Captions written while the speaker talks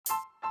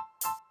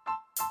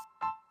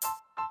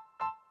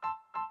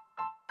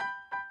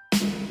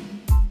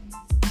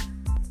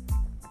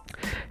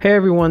Hey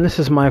everyone, this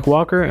is Mike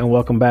Walker, and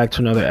welcome back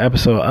to another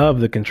episode of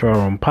the Control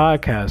Room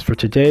Podcast. For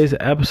today's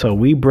episode,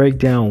 we break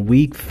down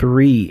Week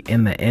 3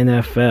 in the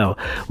NFL.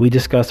 We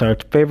discuss our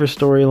favorite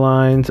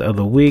storylines of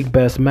the week,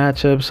 best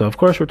matchups. So, of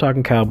course, we're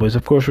talking Cowboys.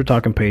 Of course, we're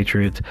talking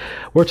Patriots.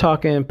 We're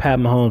talking Pat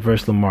Mahomes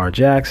versus Lamar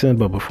Jackson.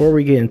 But before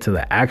we get into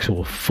the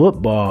actual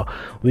football,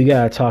 we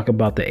got to talk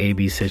about the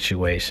AB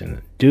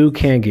situation. Dude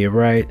can't get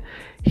right.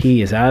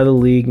 He is out of the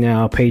league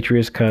now.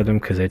 Patriots cut him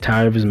because they're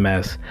tired of his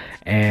mess.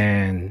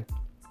 And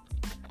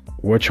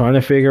we're trying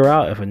to figure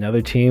out if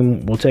another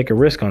team will take a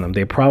risk on him.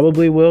 They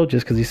probably will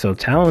just because he's so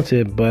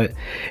talented, but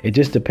it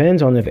just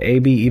depends on if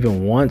AB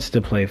even wants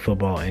to play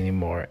football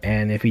anymore.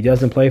 And if he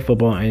doesn't play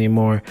football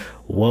anymore,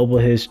 what will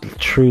his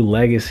true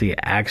legacy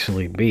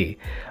actually be?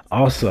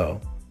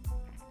 Also,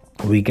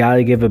 we got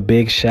to give a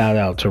big shout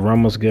out to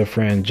Romo's good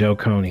friend, Joe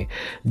Coney.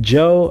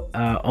 Joe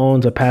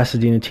owns a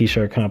Pasadena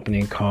t-shirt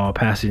company called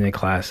Pasadena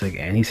Classic,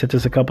 and he sent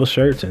us a couple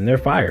shirts, and they're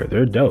fire.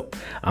 They're dope.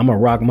 I'm going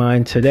to rock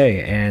mine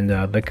today. And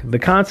the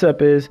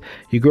concept is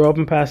you grow up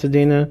in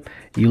Pasadena,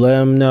 you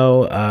let him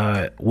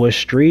know what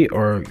street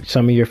or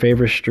some of your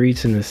favorite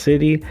streets in the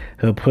city.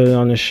 He'll put it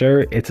on the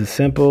shirt. It's a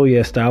simple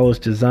yet stylish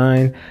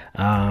design,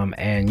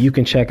 and you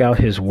can check out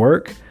his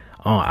work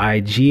on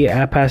IG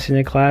at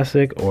Pasadena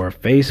Classic or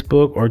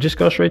Facebook, or just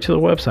go straight to the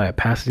website,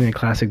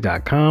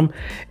 PasadenaClassic.com,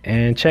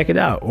 and check it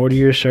out. Order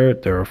your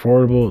shirt. They're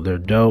affordable. They're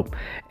dope.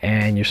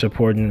 And you're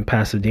supporting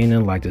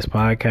Pasadena like this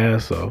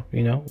podcast. So,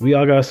 you know, we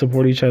all got to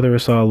support each other.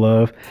 It's all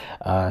love.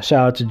 Shout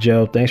out to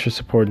Joe. Thanks for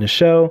supporting the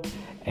show.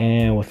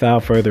 And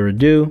without further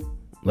ado,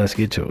 let's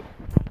get to it.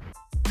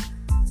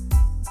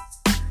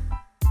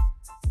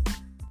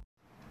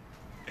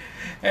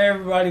 Hey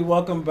everybody,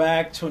 welcome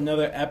back to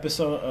another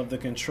episode of the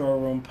Control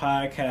Room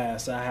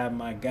Podcast. I have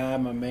my guy,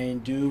 my main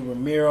dude,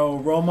 Ramiro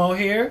Romo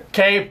here.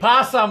 Que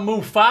pasa,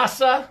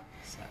 Mufasa?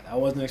 I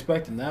wasn't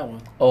expecting that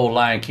one. Old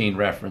Lion King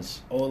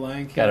reference. Old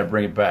Lion King. Gotta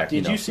bring it back.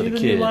 Did you see the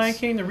kids. new Lion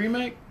King, the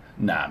remake?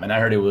 Nah, man, I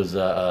heard it was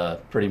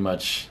pretty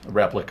much a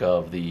replica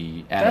of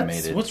the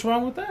animated. What's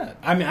wrong with that?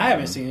 I mean, I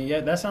haven't seen it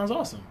yet. That sounds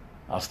awesome.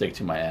 I'll stick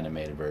to my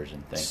animated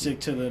version.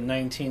 Stick to the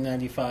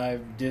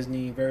 1995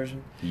 Disney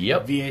version?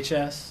 Yep.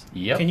 VHS?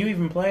 Yep. Can you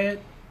even play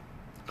it?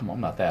 Come on,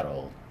 I'm not that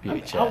old.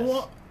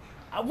 VHS.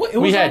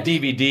 We had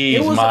DVDs,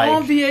 It was Mike.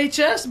 on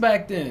VHS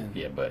back then.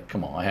 Yeah, but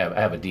come on, I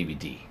have a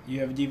DVD.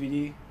 You have a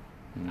DVD?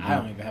 Mm-hmm. I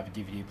don't even have a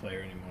DVD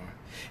player anymore.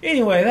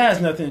 Anyway, that has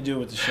nothing to do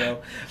with the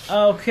show.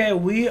 Okay,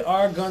 we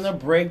are going to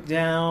break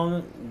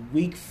down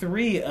Week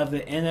 3 of the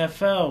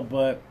NFL,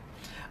 but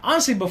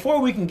honestly,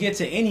 before we can get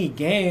to any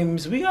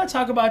games, we got to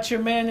talk about your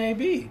man,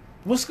 AB.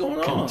 What's going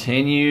on?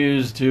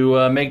 Continues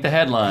to make the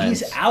headlines.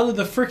 He's out of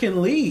the freaking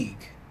league.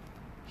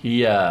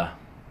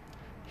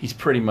 He's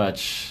pretty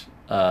much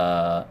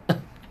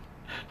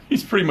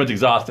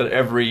exhausted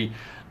every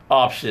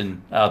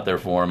option out there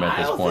for him at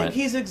this point. I don't think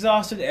he's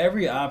exhausted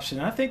every option.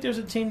 I think there's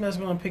a team that's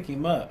going to pick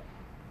him up.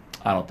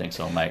 I don't think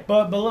so, Mike.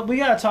 But we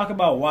got to talk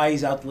about why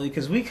he's out the league,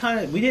 because we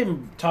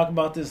didn't talk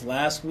about this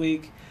last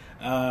week.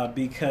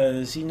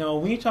 Because, you know,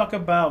 when you talk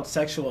about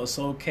sexual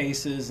assault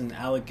cases and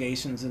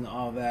allegations and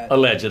all that,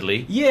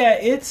 allegedly, yeah,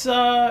 it's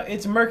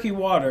murky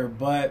water.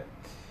 But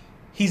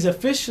he's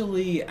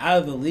officially out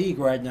of the league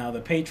right now.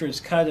 The Patriots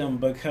cut him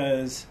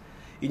because,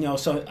 you know,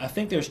 so I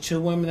think there's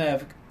 2 women that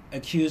have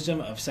accused him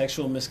of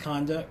sexual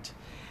misconduct,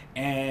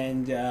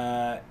 and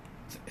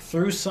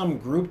through some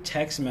group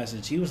text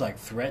message, he was like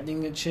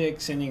threatening the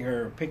chick, sending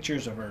her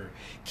pictures of her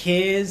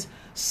kids,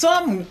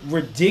 some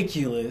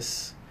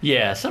ridiculous.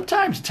 Yeah,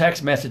 sometimes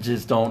text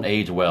messages don't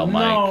age well,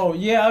 Mike. No,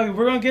 yeah, I mean,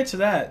 we're going to get to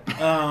that.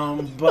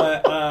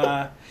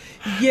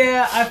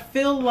 Yeah, I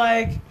feel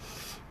like,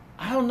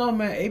 I don't know,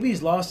 man,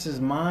 AB's lost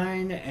his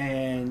mind,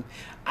 and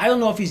I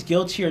don't know if he's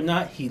guilty or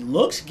not. He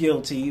looks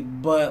guilty,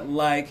 but,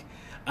 like,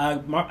 I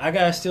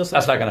got to steal something.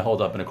 That's not going to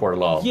hold up in a court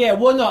of law. Yeah,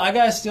 well, no, I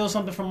got to steal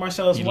something from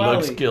Marcellus Wiley.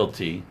 He looks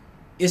guilty.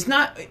 It's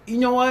not, you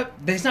know what?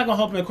 It's not going to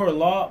help in the court of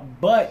law,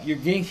 but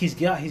he's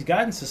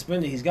gotten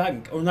suspended. He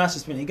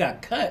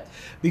got cut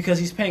because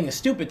he's paying a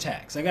stupid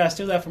tax. I got to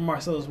steal that from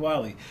Marcellus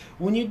Wiley.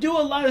 When you do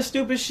a lot of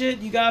stupid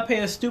shit, you got to pay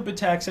a stupid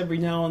tax every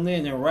now and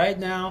then. And right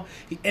now,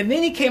 and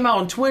then he came out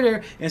on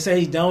Twitter and said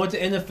he's done with the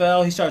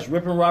NFL. He starts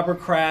ripping Robert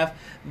Kraft.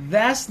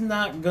 That's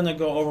not going to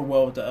go over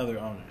well with the other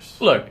owners.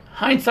 Look,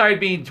 hindsight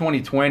being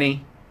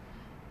 2020,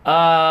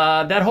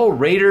 that whole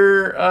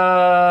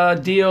Raider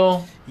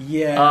deal.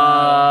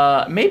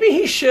 Yeah. Maybe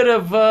he should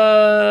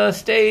have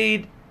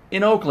stayed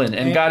in Oakland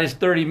and got his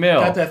 $30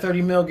 million. Got that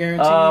 $30 million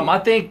guarantee. I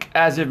think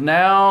as of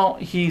now,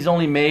 he's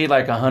only made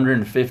like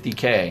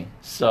 $150K.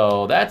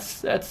 So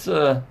that's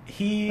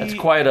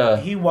quite a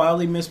he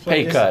wildly misplayed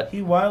pay cut.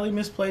 He wildly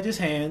misplayed his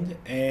hand.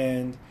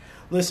 And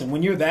listen,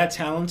 when you're that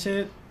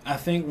talented, I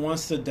think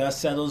once the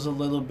dust settles a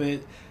little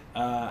bit,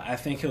 I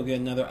think he'll get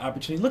another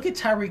opportunity. Look at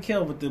Tyreek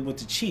Hill with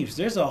the Chiefs.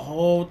 There's a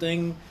whole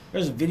thing.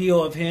 There's a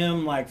video of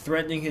him like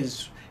threatening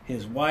his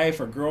wife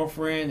or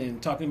girlfriend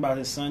and talking about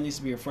his son needs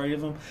to be afraid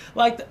of him.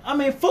 Like, I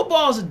mean,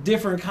 football is a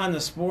different kind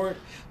of sport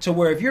to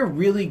where if you're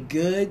really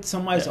good,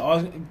 somebody's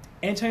always...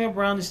 Antonio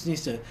Brown just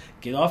needs to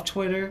get off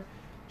Twitter,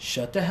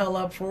 shut the hell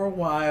up for a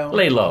while.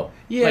 Lay low.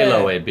 Yeah. Lay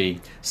low,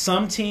 AB.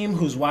 Some team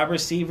whose wide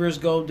receivers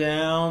go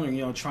down,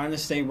 or trying to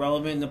stay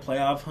relevant in the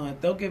playoff hunt,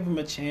 they'll give him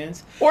a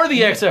chance. Or the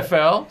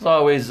XFL is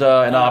always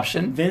an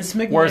option. Vince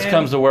McMahon. Worst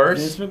comes to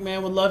worst. Vince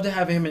McMahon would love to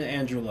have him and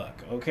Andrew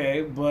Luck,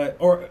 okay?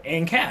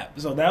 And Cap.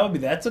 So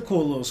that's a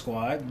cool little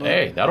squad. But,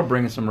 hey, that'll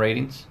bring in some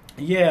ratings.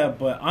 Yeah,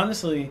 but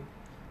honestly,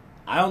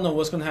 I don't know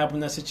what's going to happen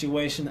in that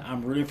situation.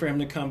 I'm rooting for him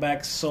to come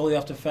back solely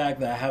off the fact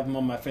that I have him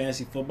on my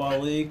fantasy football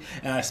league,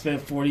 and I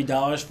spent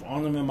 $40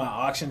 on him in my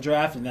auction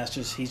draft, and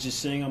he's just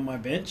sitting on my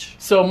bench.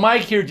 So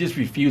Mike here just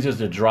refuses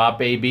to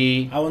drop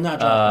AB. I will not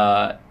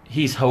drop him.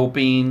 He's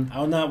hoping.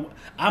 I'm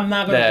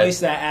not going to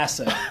waste that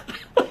asset.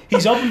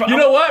 He's open. You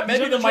know what?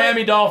 Maybe the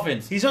Miami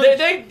Dolphins.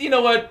 They you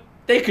know what?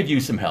 They could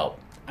use some help.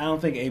 I don't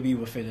think AB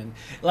would fit in.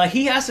 Like,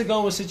 he has to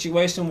go to a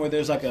situation where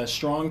there's like a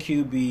strong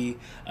QB,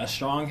 a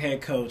strong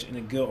head coach, and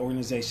a good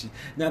organization.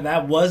 Now,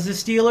 that was the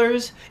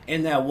Steelers,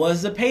 and that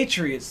was the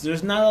Patriots.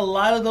 There's not a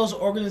lot of those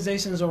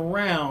organizations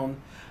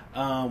around.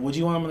 Would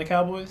you want him on the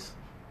Cowboys?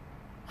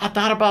 I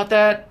thought about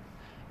that.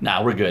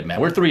 Nah, we're good,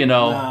 man. We're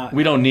 3-0.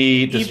 We don't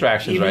need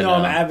distractions right now. Even though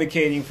I'm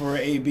advocating for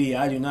AB,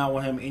 I do not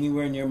want him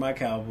anywhere near my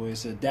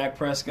Cowboys. Dak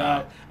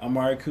Prescott,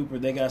 Amari Cooper,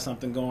 they got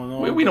something going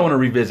on. We don't want to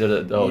revisit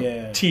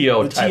a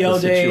T.O. type of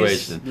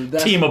situation.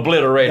 Team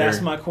obliterator.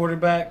 That's my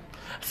quarterback.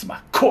 That's my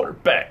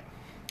quarterback.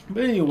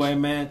 But anyway,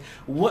 man,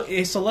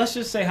 so let's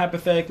just say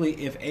hypothetically,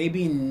 if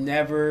AB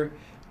never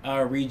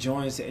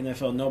rejoins the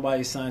NFL,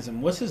 nobody signs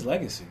him, what's his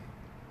legacy?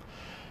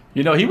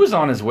 He was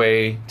on his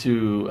way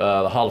to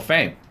the Hall of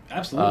Fame.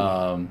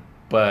 Absolutely.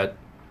 But,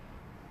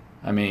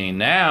 I mean,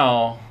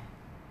 now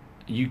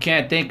you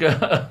can't think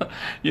of,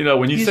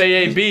 when you say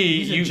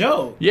AB. He's a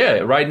joke.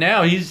 Yeah, right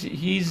now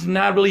he's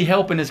not really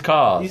helping his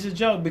cause. He's a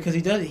joke because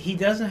he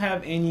doesn't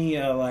have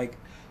any,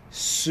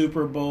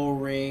 Super Bowl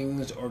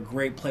rings or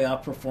great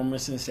playoff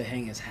performances to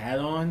hang his hat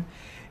on.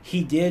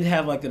 He did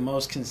have the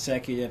most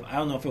consecutive, I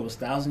don't know if it was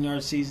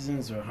 1,000-yard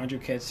seasons or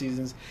 100-catch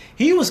seasons.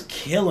 He was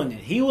killing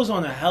it. He was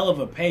on a hell of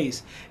a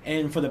pace.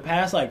 And for the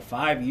past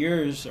 5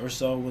 years or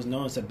so was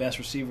known as the best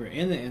receiver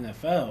in the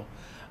NFL.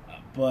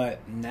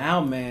 But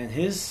now, man,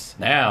 his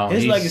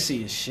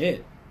legacy is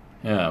shit.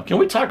 Yeah. Can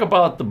we talk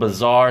about the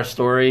bizarre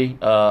story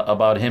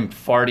about him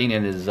farting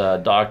in his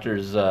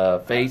doctor's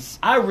face?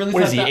 I really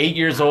What is he, 8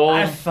 years old?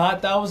 I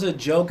thought that was a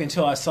joke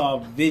until I saw a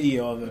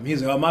video of him.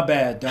 He's like, "Oh, my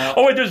bad, doc."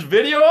 Oh, wait, there's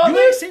video on You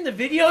ain't seen the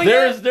video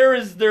yet? There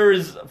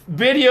is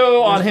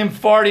video on him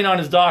farting on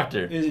his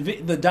doctor.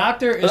 The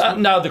doctor is...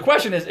 Now, the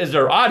question is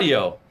there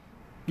audio?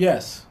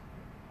 Yes.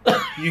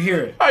 You hear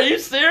it. Are you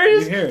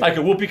serious? You hear it. Like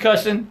a whoopee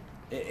cushion?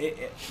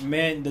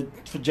 Man,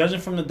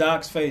 judging from the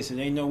doc's face, it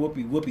ain't no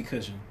whoopee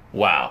cushion.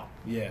 Wow.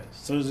 Yeah,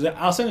 so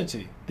I'll send it to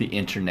you. The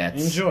internet.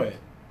 Enjoy it.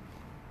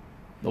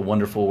 The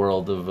wonderful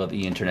world of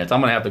the internet. I'm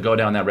going to have to go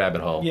down that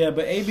rabbit hole. Yeah,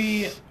 but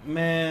AB,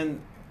 man,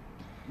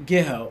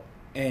 get help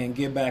and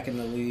get back in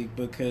the league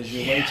because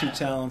you're way too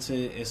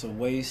talented. It's a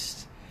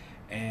waste,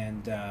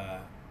 and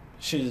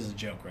shit is a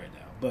joke right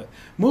now. But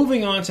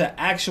moving on to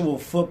actual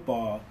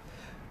football,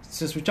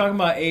 since we're talking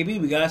about AB,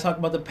 we got to talk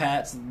about the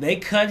Pats. They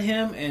cut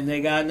him, and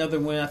they got another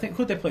win. I think,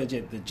 who'd they play?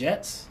 The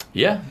Jets?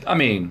 Yeah, I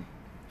mean,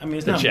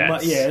 it's the not.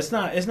 Jets. Yeah,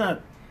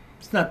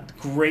 it's not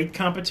great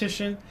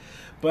competition,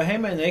 but hey,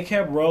 man, they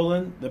kept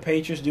rolling. The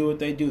Patriots do what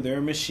they do. They're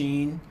a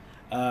machine.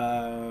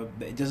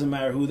 It doesn't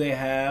matter who they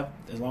have,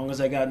 as long as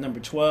they got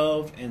number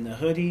 12 in the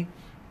hoodie,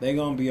 they're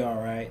gonna be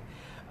all right.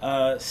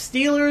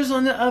 Steelers,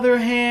 on the other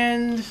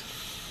hand,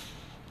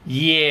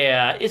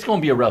 yeah, it's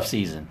gonna be a rough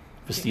season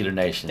for Steeler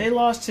Nation. They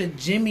lost to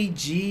Jimmy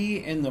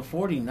G and the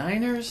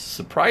 49ers.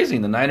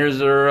 Surprising. The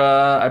Niners are,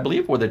 I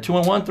believe, were they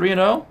 2-1,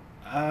 3-0?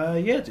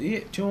 Yeah,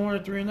 2-1 or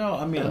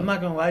 3-0. I mean, I'm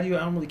not gonna lie to you. I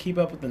don't really keep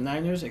up with the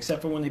Niners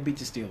except for when they beat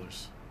the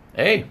Steelers.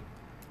 Hey,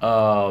 a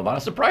lot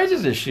of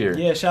surprises this year.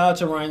 Yeah, shout out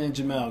to Ryan and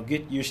Jamal.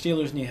 Your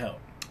Steelers need help.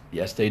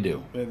 Yes, they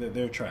do.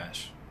 They're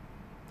trash.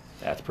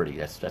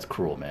 That's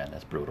cruel, man.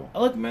 That's brutal.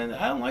 Look, man,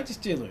 I don't like the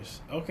Steelers.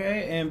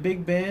 Okay, and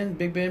Big Ben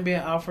being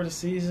out for the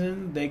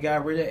season. They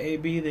got rid of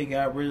AB. They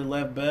got rid of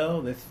Lev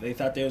Bell. They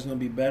thought they was gonna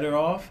be better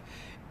off.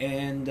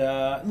 And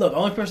look, the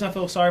only person I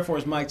feel sorry for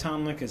is Mike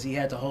Tomlin because he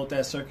had to hold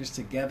that circus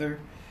together.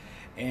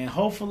 And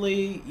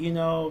hopefully,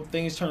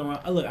 things turn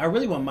around. Look, I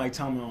really want Mike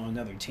Tomlin on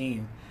another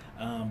team.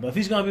 But if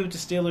he's going to be with the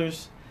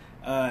Steelers,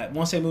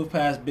 once they move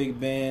past Big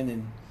Ben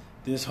and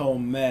this whole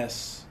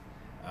mess,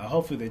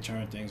 hopefully they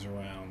turn things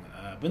around.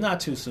 But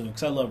not too soon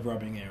because I love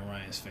rubbing it in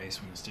Ryan's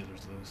face when the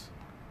Steelers lose.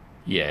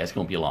 Yeah, it's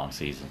going to be a long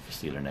season for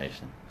Steeler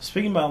Nation.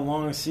 Speaking about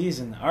long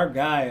season, our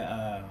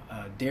guy,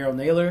 Daryl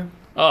Naylor,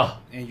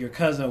 and your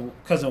cousin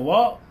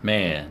Walt.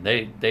 Man,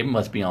 they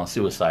must be on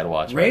suicide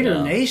watch Raider right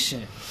now.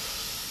 Nation.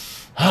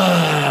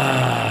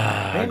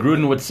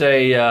 Gruden would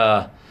say,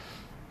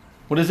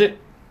 what is it?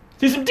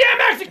 See some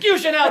damn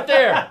execution out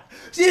there!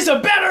 See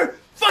some better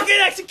fucking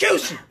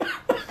execution!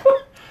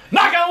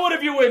 Knock on wood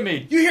if you're with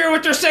me! You hear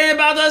what they're saying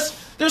about us?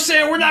 They're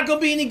saying we're not going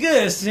to be any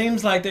good. It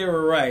seems like they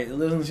were right. It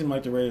doesn't seem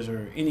like the Raiders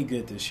are any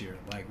good this year,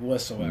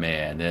 whatsoever.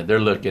 Man, they're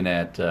looking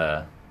at,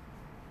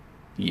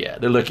 Yeah,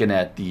 they're looking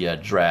at the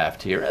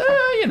draft here.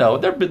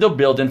 They're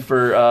building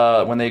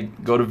for when they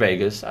go to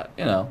Vegas.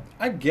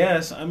 I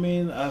guess. I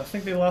mean, I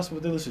think they lost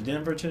to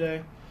Denver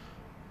today.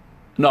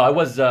 No, it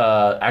was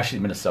actually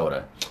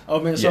Minnesota. Oh,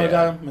 Minnesota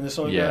got him?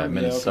 Minnesota got him?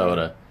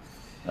 Minnesota.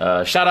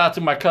 Okay. Shout out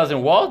to my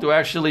cousin Walt, who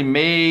actually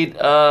made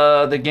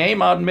the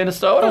game out in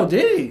Minnesota. Oh,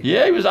 did he?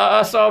 Yeah, he was.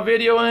 I saw a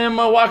video of him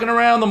walking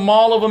around the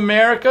Mall of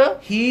America.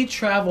 He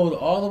traveled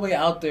all the way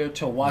out there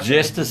to watch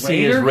just to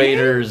see his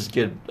Raiders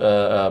get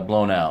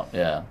blown out.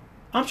 Yeah.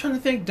 I'm trying to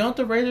think. Don't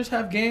the Raiders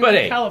have games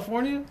in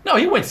California? No,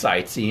 he went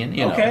sightseeing.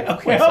 Okay.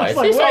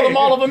 He saw the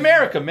Mall of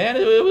America, man.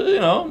 It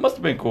was, must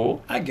have been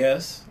cool. I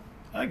guess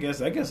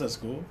that's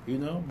cool.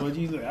 But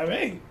he's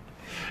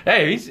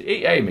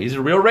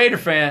a real Raider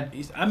fan.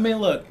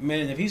 Look,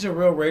 man, if he's a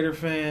real Raider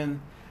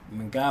fan,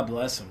 God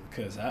bless him,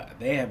 because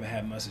they haven't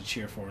had much to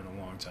cheer for in a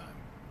long time.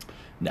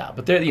 No,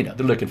 but they're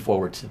looking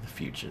forward to the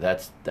future.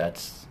 That's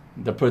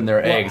they're putting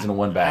their eggs in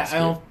one basket. I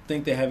don't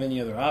think they have any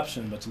other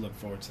option but to look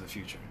forward to the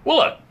future. Well,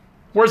 look,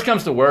 worst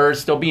comes to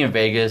worst, they'll be in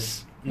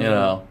Vegas.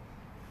 Mm-hmm.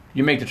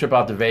 You make the trip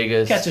out to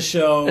Vegas. Catch a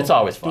show. It's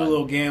always fun. Do a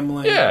little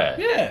gambling. Yeah.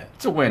 Yeah.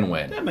 It's a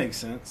win-win. That makes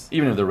sense.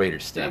 Even if the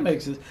Raiders stink. That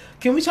makes sense.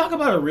 Can we talk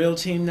about a real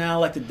team now,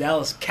 like the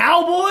Dallas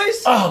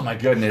Cowboys? Oh, my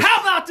goodness.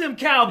 How about them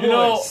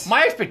Cowboys?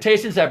 My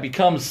expectations have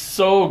become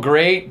so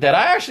great that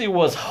I actually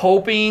was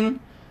hoping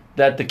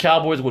that the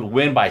Cowboys would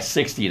win by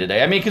 60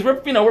 today. I mean, because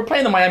we're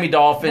playing the Miami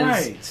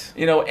Dolphins.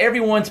 Right.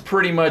 Everyone's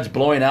pretty much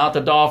blowing out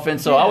the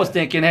Dolphins. So I was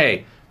thinking,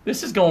 hey,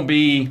 this is going to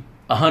be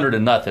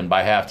 100-0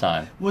 by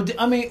halftime. Well,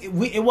 I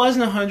mean, it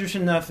wasn't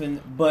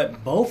 100-0,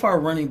 but both our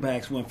running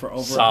backs went for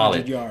over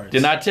 100 yards.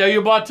 Didn't I tell you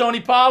about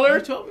Tony Pollard?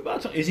 You told me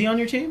about Tony. Is he on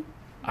your team?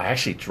 I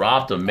actually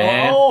dropped him,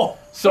 man. Oh.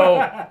 So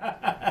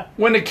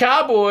when the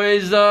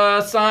Cowboys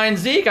signed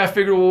Zeke, I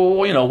figured,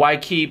 well, why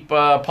keep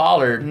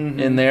Pollard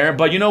in there?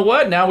 But you know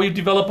what? Now we've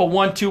developed a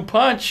 1-2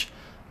 punch.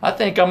 I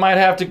think I might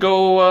have to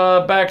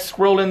go back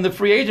scrolling the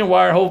free agent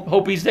wire and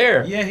hope he's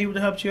there. Yeah, he would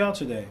have helped you out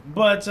today.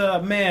 But,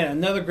 man,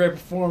 another great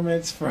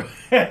performance from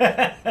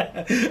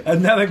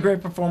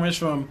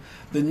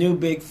the new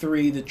big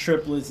three, the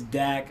triplets,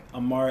 Dak,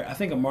 Amari. I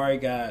think Amari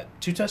got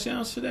 2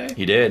 touchdowns today.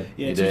 He did.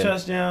 Yeah, 2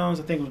 touchdowns.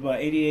 I think it was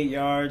about 88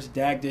 yards.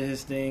 Dak did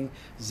his thing.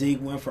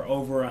 Zeke went for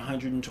over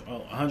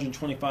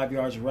 125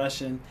 yards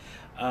rushing.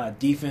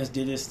 Defense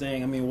did its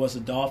thing. I mean, it was the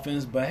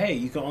Dolphins, but hey,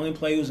 you can only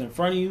play who's in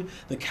front of you.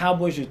 The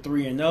Cowboys are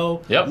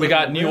 3-0. Yep, we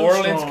got New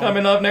Orleans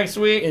coming up next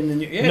week.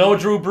 No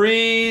Drew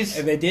Brees.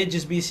 And they did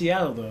just beat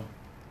Seattle, though.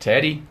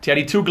 Teddy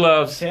 2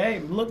 gloves. Hey,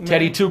 look, man.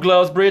 Teddy 2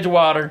 gloves,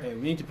 Bridgewater. Hey,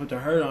 we need to put the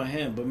hurt on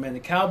him. But, man, the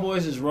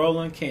Cowboys is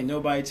rolling. Can't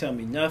nobody tell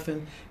me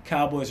nothing.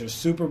 Cowboys are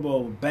Super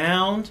Bowl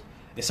bound.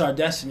 It's our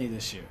destiny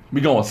this year. We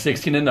going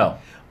 16-0.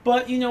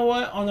 But you know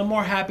what? On a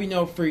more happy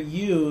note for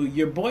you,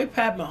 your boy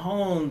Pat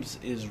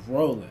Mahomes is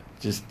rolling.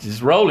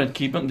 Just rolling.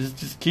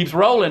 Just keeps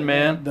rolling,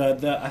 man.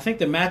 I think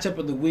the matchup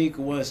of the week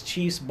was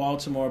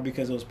Chiefs-Baltimore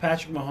because it was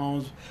Patrick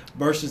Mahomes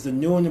versus the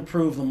new and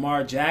improved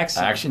Lamar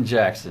Jackson. Action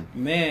Jackson.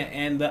 Man,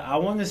 and I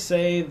want to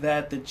say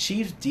that the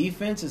Chiefs'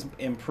 defense is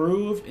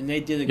improved, and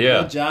they did a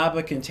good job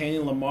of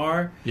containing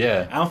Lamar.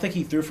 Yeah. I don't think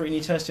he threw for any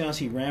touchdowns.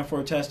 He ran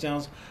for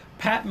touchdowns.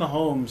 Pat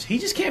Mahomes, he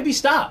just can't be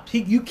stopped.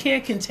 You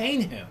can't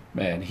contain him.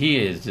 Man, he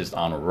is just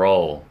on a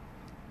roll.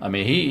 I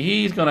mean,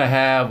 he's going to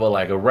have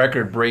a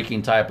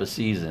record-breaking type of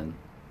season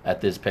at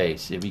this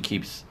pace if he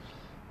keeps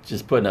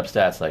just putting up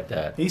stats like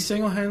that. He's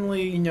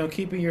single-handedly,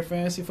 keeping your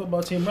fantasy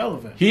football team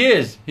relevant. He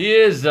is,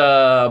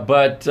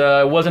 but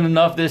it wasn't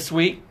enough this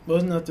week.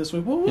 Wasn't enough this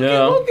week.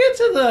 We'll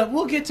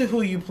get to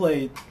who you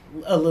played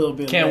a little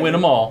bit. Can't later. win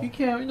them all. You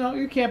can't. No,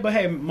 you can't. But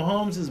hey,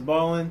 Mahomes is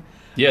balling.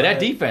 Yeah, that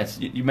defense.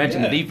 You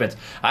mentioned the defense.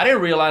 I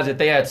didn't realize that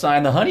they had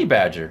signed the Honey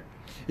Badger.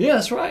 Yeah,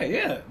 that's right.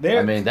 Yeah,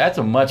 that's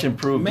a much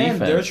improved defense.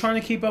 Man, they're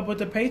trying to keep up with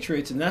the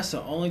Patriots, and that's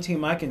the only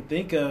team I can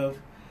think of,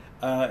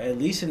 at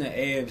least in the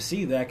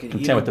AFC, that can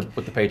contend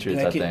with the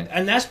Patriots. I think,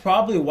 and that's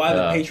probably why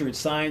the Patriots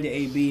signed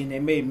AB and they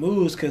made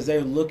moves because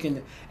they're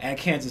looking at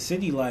Kansas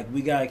City like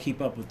we got to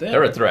keep up with them.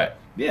 They're a threat.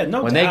 Yeah,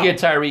 no. When doubt. they get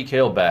Tyreek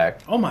Hill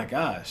back, oh my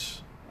gosh.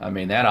 I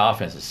mean, that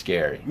offense is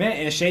scary. Man,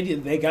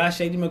 and they got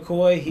Shady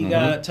McCoy. He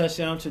got a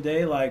touchdown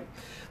today.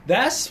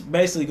 That's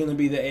basically going to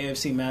be the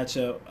AFC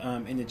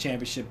matchup in the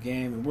championship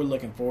game, and we're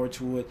looking forward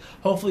to it.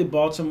 Hopefully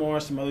Baltimore,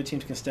 some other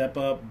teams can step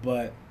up,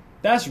 but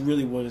that's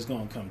really what it's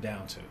going to come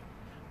down to.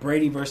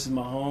 Brady versus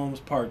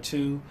Mahomes, part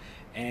 2,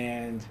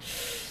 and,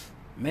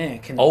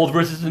 man, old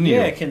versus the new.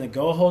 Yeah, can the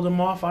goal hold them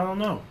off? I don't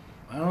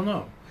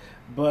know.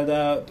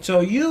 But, so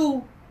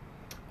you,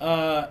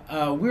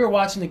 we were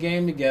watching the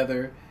game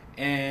together,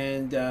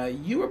 and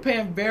you were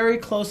paying very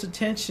close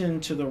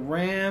attention to the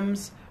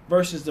Rams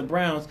versus the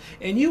Browns,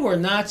 and you were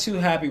not too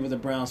happy with the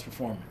Browns'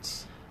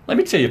 performance. Let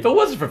me tell you, if it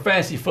wasn't for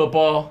fantasy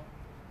football,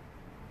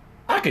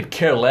 I could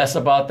care less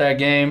about that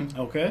game.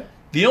 Okay.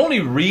 The only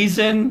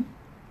reason,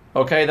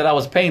 that I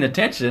was paying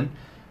attention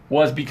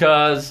was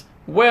because,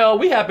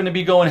 we happen to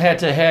be going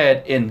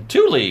head-to-head in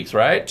 2 leagues,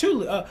 right?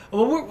 2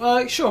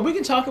 sure, we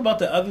can talk about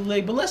the other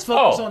league, but let's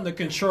focus on the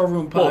Control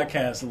Room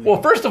Podcast league.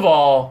 Well, first of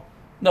all,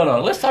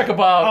 No. Let's talk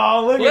about.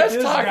 Oh, look at let's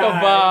this talk guy.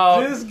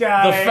 about This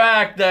guy. the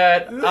fact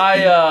that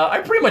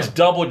I pretty much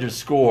doubled your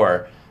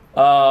score.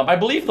 I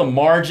believe the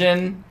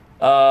margin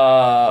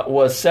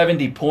was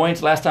 70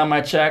 points last time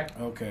I checked.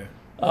 Okay.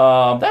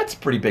 That's a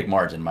pretty big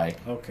margin, Mike.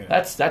 Okay.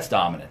 That's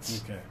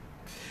dominance. Okay.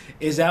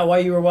 Is that why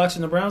you were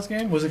watching the Browns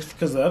game? Was it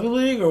because of the other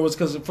league, or was it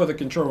because for the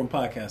Control Room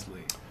Podcast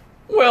League?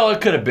 Well,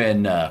 it could have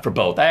been for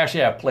both. I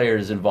actually have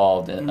players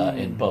involved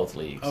in both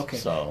leagues. Okay.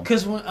 So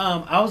because when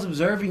I was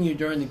observing you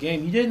during the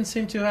game, you didn't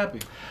seem too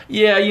happy.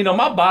 yeah,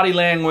 my body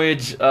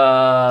language. Real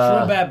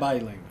bad body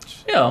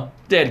language.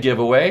 Dead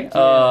giveaway.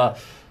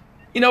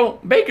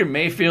 Baker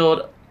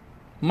Mayfield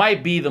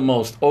might be the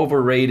most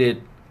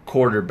overrated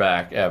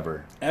quarterback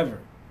ever.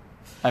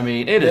 I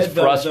mean, it is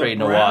frustrating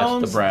to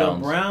watch the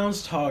Browns. The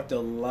Browns talked a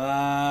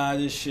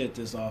lot of shit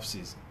this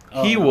offseason.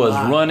 He was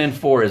running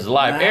for his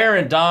life.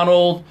 Aaron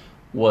Donald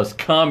was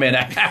coming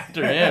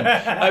after him.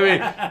 I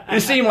mean,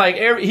 it seemed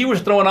like he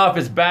was throwing off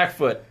his back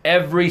foot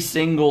every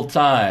single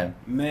time.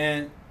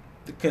 Man,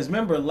 because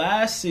remember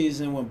last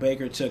season when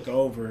Baker took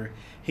over,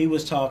 he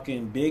was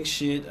talking big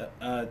shit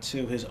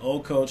to his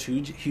old coach,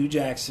 Hugh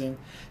Jackson,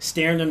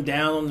 staring him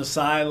down on the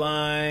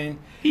sideline.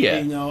 Yeah.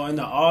 In the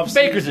offseason.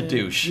 Baker's a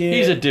douche. Yeah.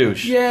 He's a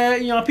douche.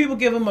 Yeah, people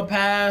give him a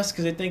pass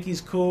because they think he's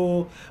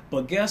cool.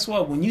 But guess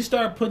what? When you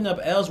start putting up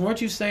L's,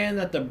 weren't you saying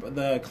that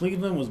the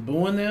Cleveland was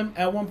booing them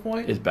at one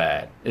point? It's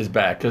bad.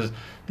 Because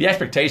the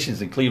expectations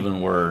in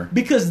Cleveland were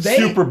because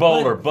Super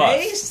Bowl or bust.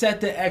 They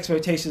set the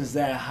expectations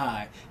that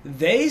high.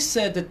 They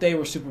said that they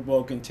were Super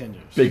Bowl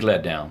contenders. Big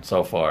letdown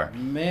so far.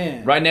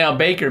 Man. Right now,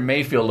 Baker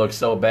Mayfield looks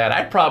so bad.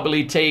 I'd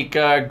probably take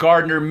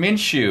Gardner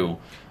Minshew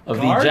of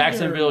the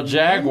Jacksonville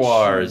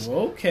Jaguars.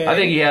 Okay. I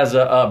think he has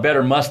a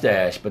better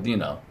mustache, but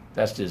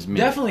that's just me.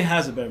 Definitely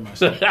has a better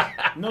mustache.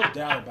 No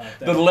doubt about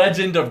that. The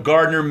legend of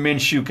Gardner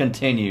Minshew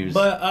continues.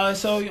 But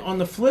so on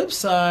the flip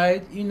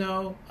side,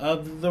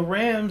 the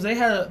Rams they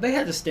had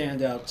to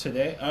stand out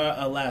today,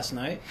 last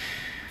night.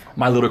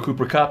 My Little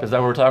Cooper Cup, is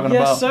that what we're talking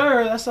about? Yes,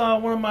 sir. That's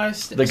one of my...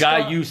 The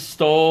guy you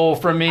stole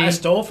from me? I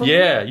stole from you?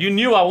 Yeah, you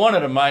knew I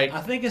wanted him, Mike.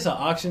 I think it's an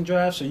auction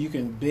draft, so you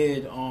can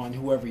bid on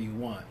whoever you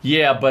want.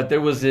 Yeah, but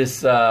there was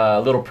this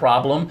little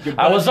problem.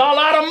 I was all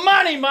out of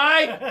money,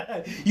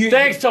 Mike!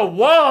 Thanks to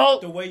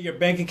Walt! The way your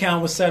bank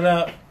account was set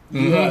up.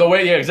 The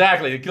way,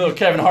 exactly. The little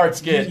Kevin Hart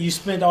skit. You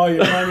spent all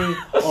your money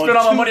spent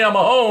all my money on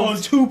Mahomes.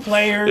 On 2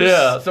 players.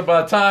 Yeah, so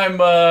by the time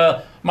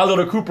My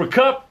Little Cooper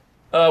Cup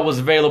was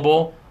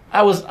available...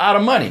 I was out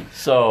of money,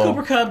 so...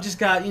 Cooper Kupp just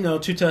got,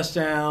 2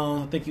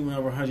 touchdowns. I think he went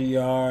over 100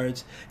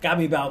 yards. Got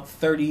me about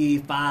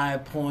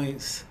 35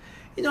 points.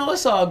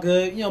 It's all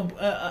good.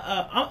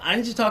 I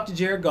need to talk to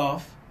Jared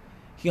Goff.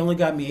 He only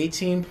got me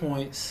 18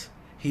 points.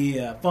 He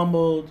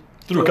fumbled.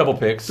 Threw a couple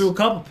picks.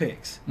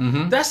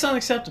 Mm-hmm. That's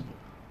unacceptable.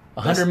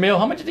 100 mil?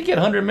 How much did he get?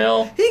 100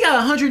 mil? He got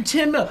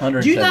 110 mil.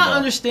 Do you not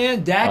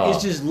understand? Dak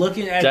is just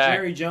looking at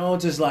Jerry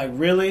Jones is like,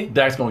 really?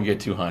 Dak's going to get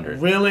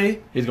 200.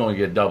 Really? He's going to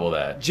get double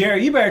that.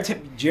 Jerry, you better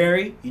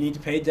Jerry, you need to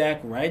pay Dak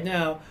right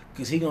now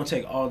because he's going to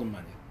take all the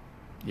money.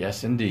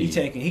 Yes, indeed. He's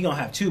going to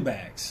have 2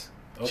 bags.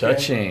 Okay?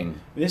 Cha-ching.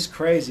 It's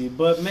crazy.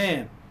 But,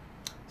 man,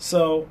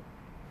 so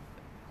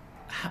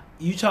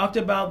you talked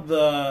about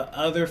the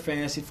other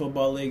fantasy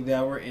football league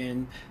that we're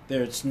in.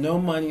 There's no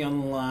money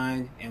on the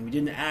line, and we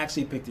didn't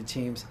actually pick the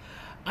teams.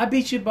 I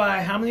beat you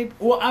by how many?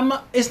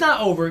 Well, it's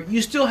not over.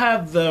 You still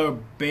have the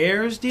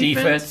Bears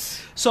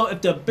defense. So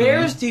if the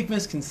Bears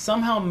defense can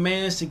somehow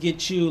manage to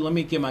get you, let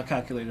me get my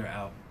calculator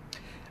out,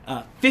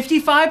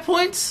 55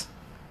 points,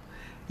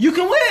 you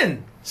can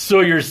win.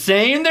 So you're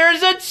saying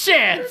there's a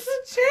chance? There's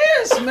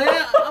a chance,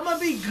 man. I'm going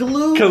to be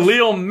glued.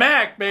 Khalil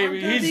Mack, baby.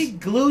 I'm going to be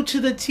glued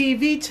to the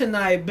TV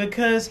tonight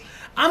because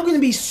I'm going to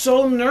be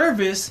so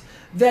nervous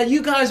that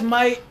you guys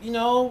might,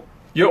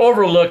 You're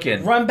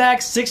overlooking. Run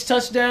back 6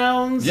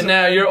 touchdowns.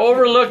 Now you're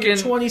overlooking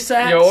 20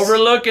 sacks. You're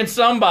overlooking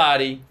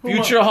somebody.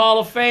 Future Hall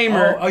of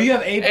Famer. Oh, you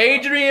have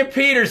Adrian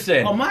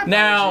Peterson. Oh, my apologies.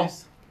 Now,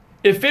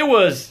 if it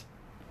was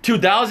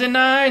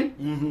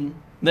 2009,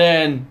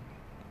 then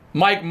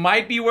Mike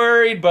might be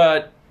worried,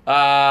 but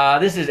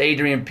this is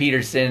Adrian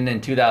Peterson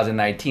in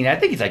 2019. I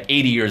think he's like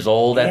 80 years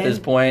old at this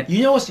point.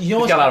 He's got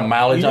a lot of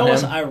mileage on him.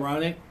 What's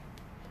ironic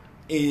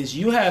is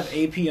you have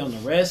AP on the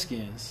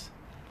Redskins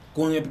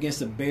going up against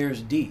the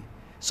Bears D.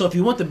 So if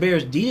you want the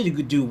Bears D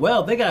to do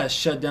well, they got to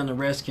shut down the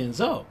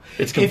Redskins O.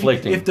 It's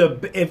conflicting.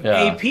 If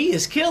AP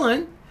is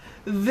killing,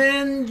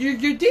 then your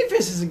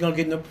defense isn't going to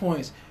get no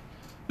points.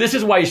 This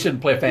is why you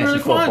shouldn't play fantasy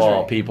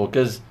football, people,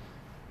 because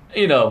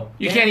you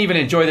can't even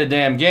enjoy the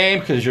damn game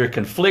because you're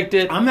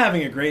conflicted. I'm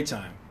having a great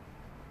time.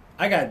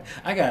 I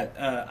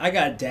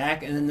got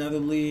Dak in another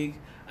league.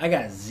 I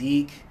got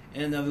Zeke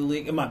in another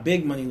league. In my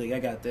big money league, I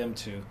got them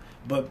too.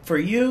 But for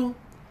you,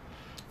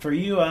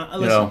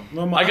 listen.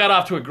 I got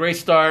off to a great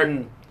start,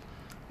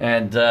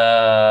 and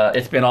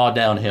it's been all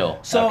downhill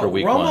after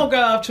week 1. Romo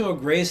got off to a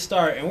great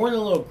start, and we're in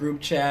a little group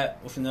chat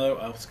with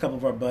a couple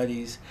of our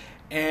buddies,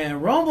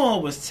 And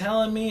Romo was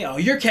telling me, "Oh,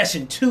 you're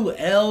catching 2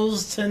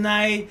 L's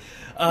tonight."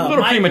 A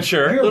little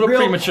premature. You're A little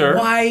real premature.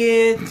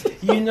 Quiet.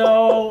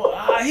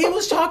 He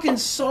was talking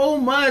so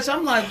much.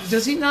 I'm like,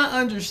 does he not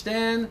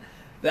understand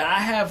that I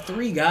have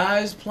 3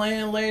 guys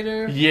playing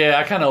later? Yeah,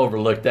 I kind of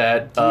overlooked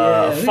that.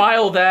 Yeah.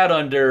 File that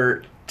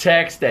under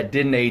text that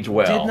didn't age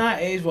well. Did not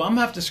age well. I'm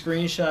gonna have to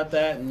screenshot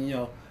that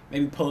and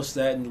maybe post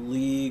that in the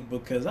league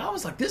because I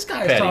was like, this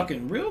guy is Petty.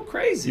 talking real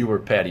crazy. You were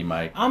petty,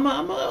 Mike. I'm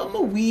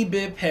a wee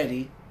bit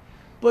petty,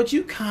 but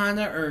you kind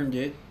of earned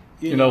it.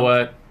 You know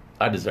what?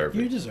 I deserve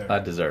it. You deserve it. I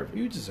deserve it.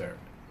 You deserve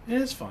it.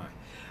 And it's fine.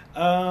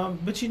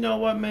 But you know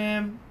what,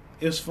 man?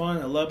 It was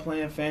fun. I love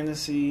playing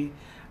fantasy.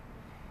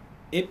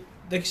 Like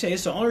you say,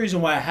 it's the only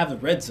reason why I have the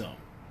red zone.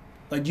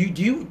 Like, do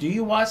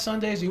you watch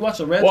Sundays? Do you watch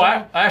the red Well,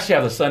 zone? I actually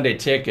have the Sunday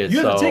ticket.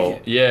 You have so the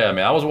ticket? yeah,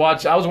 man. I was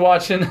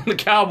watching the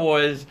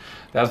Cowboys.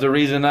 That's the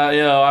reason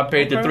I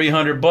paid the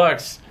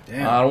 $300.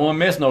 Damn. I don't want to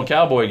miss no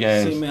Cowboy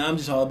games. See, man, I'm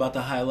just all about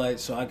the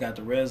highlights, so I got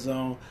the red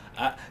zone.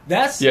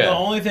 That's the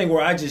only thing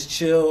where I just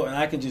chill and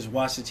I can just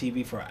watch the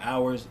TV for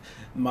hours.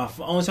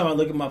 Only time I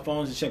look at my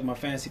phone is to check my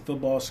fantasy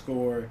football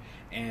score,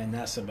 and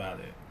that's about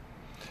it.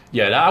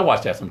 Yeah, I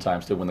watch that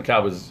sometimes too. When the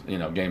Cowboys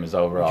game is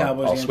over,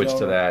 I'll switch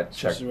to that.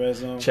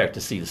 Check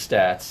to see the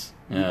stats.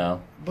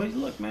 But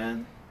look,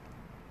 man,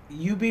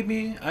 you beat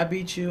me. I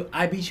beat you.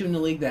 I beat you in the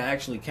league that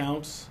actually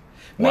counts.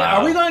 Man, Wow.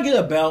 are we gonna get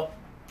a belt?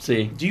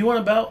 See? Do you want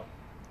a belt?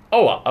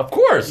 Oh, of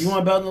course. You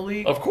want a belt in the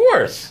league? Of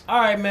course. All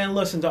right, man.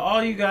 Listen to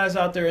all you guys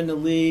out there in the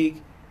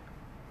league.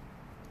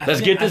 Let's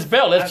get this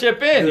belt. Let's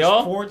chip in,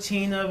 y'all.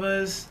 14 of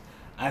us.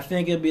 I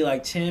think it'd be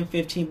like $10,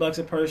 $15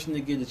 a person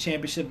to get a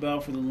championship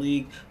belt for the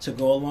league to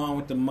go along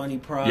with the money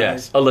prize.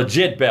 Yes, a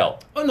legit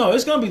belt. Oh no,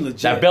 it's gonna be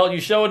legit. That belt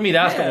you showed me,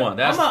 that's the one.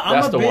 That's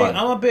the one.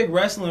 I'm a big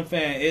wrestling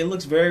fan. It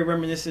looks very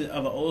reminiscent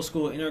of an old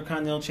school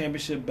Intercontinental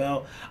Championship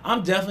belt.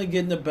 I'm definitely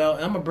getting the belt,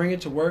 and I'm gonna bring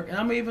it to work, and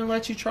I'm gonna even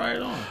let you try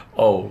it on.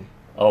 Oh,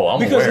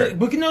 I'm aware.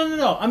 But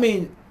no. I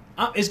mean,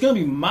 it's gonna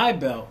be my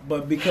belt,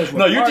 but because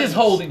you're just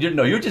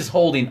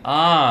holding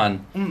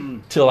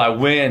on till I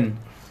win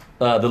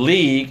the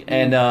league,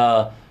 and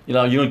you're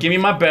gonna give me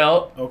my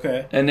belt.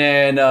 Okay. And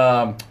then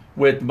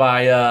with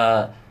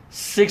my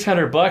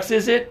 $600,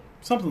 is it?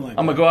 Something like that.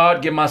 I'm gonna go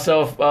out, get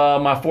myself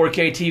my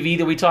 4K TV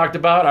that we talked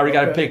about. I already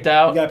got it picked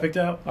out. You got it picked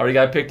out? Already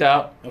got it picked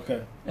out.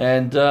 Okay.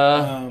 And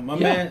my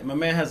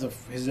man has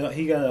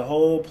he got a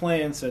whole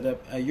plan set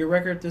up. Your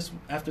record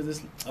after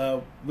this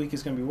week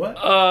is gonna be what?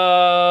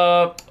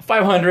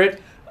 500.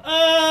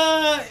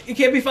 It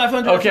can't be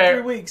 500 after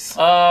 3 weeks.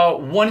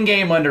 1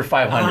 game under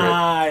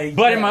 500.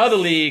 But in my other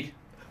league,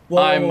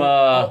 I'm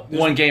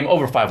 1 game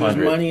over 500.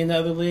 There's money in the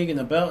other league and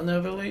a belt in the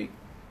other league.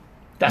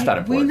 That's not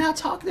important. We're not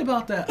talking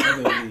about that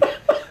other league.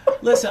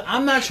 Listen,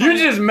 I'm not trying.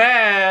 You're just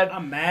mad.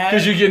 I'm mad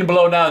because you're getting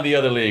blown out in the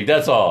other league.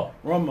 That's all.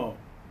 Romo,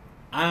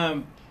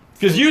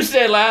 because you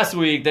said last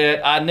week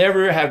that I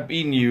never have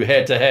beaten you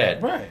head to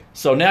head. Right.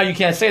 So now you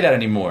can't say that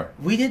anymore.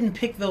 We didn't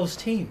pick those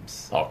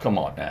teams. Oh, come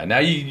on, man. Now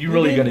you're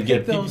really gonna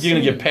get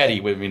petty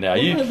with me now.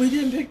 We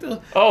didn't pick those.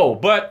 Oh,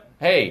 but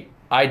hey,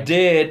 I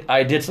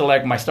did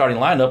select my starting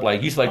lineup.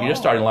 Like you selected your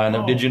starting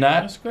lineup, did you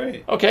not? That's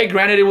great. Okay,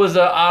 granted it was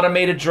an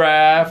automated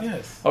draft.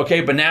 Yes.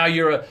 Okay, but now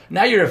you're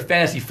a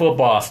fantasy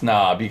football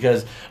snob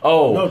because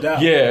no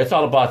doubt. Yeah, it's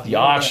all about the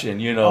auction.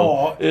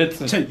 Tell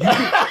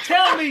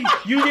me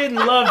you didn't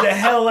love the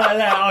hell out of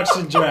that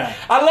auction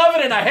draft. I love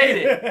it and I hate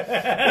it.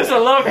 It's a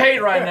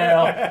love-hate right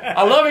now.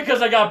 I love it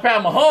because I got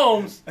Pat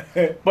Mahomes,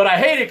 but I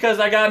hate it because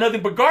I got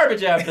nothing but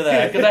garbage after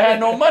that because I had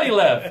no money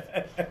left.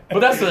 But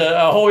that's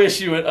a whole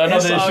issue, another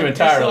issue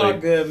entirely. It's all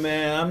good,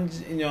 man.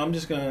 I'm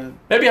just gonna.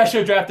 Maybe I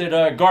should have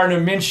drafted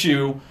Gardner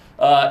Minshew,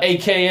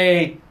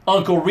 aka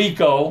Uncle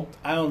Rico.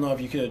 I don't know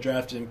if you could have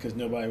drafted him because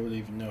nobody would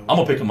even know. I'm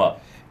gonna pick him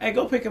up. Hey,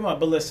 go pick him up.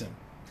 But listen,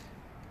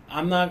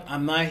 I'm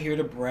not here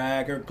to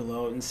brag or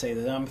gloat and say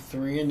that I'm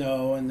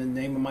 3-0 and the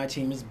name of my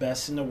team is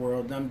best in the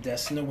world and I'm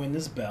destined to win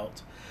this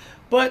belt.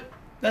 But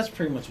that's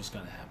pretty much what's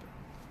gonna happen.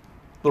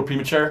 A little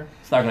premature.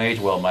 It's not gonna age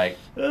well, Mike.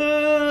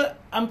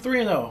 I'm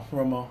 3-0,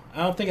 Romo.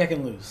 I don't think I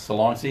can lose. It's a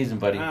long season,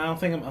 buddy. I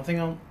think my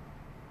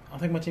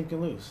team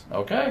can lose.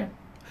 Okay.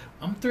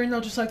 I'm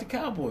 3-0 just like the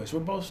Cowboys. We're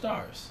both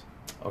stars.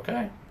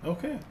 Okay.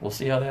 Okay. We'll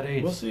see how that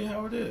ages. We'll see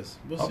how it is.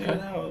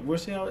 We'll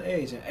see how it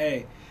ages. And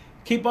hey,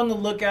 keep on the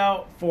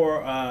lookout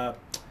for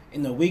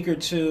in a week or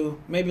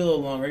two, maybe a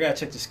little longer. I gotta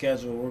check the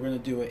schedule. We're gonna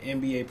do an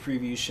NBA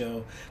preview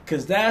show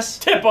because that's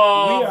tip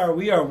off.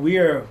 We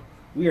are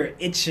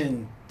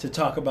itching to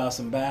talk about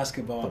some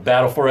basketball. The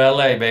battle for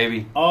LA,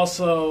 baby.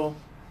 Also,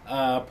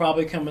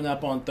 probably coming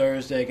up on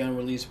Thursday, gonna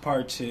release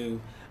part 2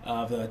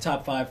 of the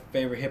top 5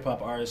 favorite hip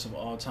hop artists of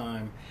all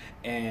time,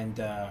 and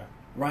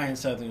Ryan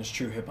Southern's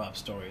true hip hop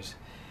stories.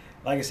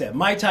 Like I said,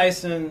 Mike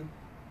Tyson,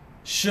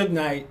 Suge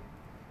Knight.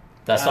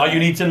 That's all you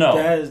need to know.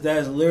 That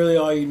is literally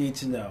all you need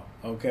to know.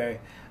 Okay,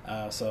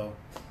 so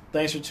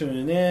thanks for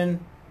tuning in.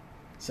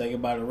 Say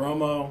goodbye to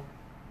Romo.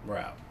 We're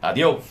out.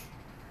 Adios.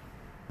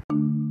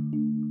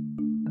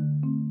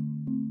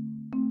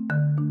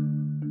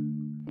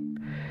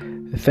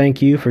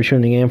 Thank you for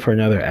tuning in for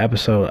another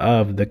episode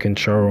of the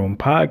Control Room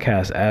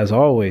Podcast. As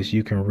always,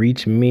 you can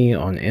reach me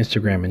on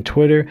Instagram and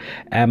Twitter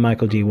at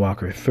Michael D.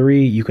 Walker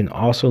 3. You can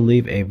also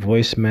leave a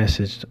voice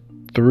message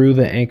through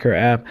the Anchor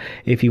app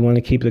if you want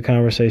to keep the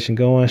conversation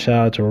going.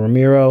 Shout out to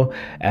Ramiro.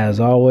 As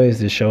always,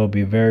 this show would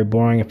be very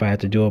boring if I had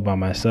to do it by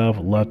myself.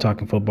 Love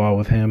talking football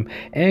with him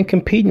and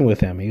competing with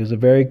him. He was a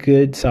very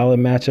good,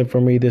 solid matchup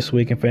for me this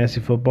week in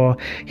fantasy football.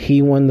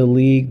 He won the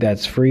league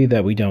that's free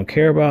that we don't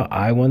care about.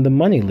 I won the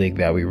money league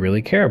that we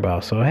really care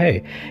about. So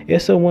hey,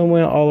 it's a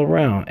win-win all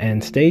around.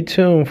 And stay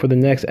tuned for the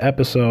next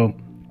episode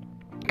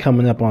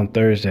coming up on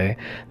Thursday.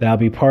 That'll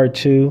be part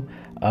 2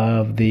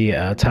 of the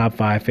top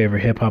 5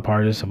 favorite hip-hop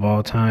artists of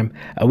all time.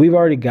 We've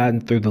already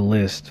gotten through the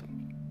list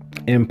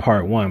in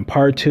part 1.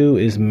 Part 2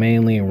 is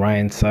mainly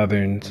Ryan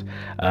Southern's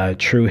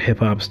true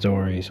hip-hop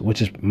stories,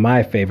 which is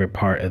my favorite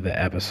part of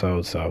the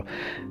episode. So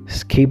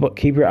keep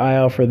your eye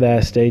out for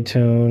that. Stay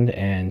tuned,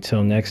 and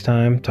until next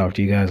time, talk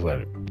to you guys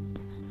later.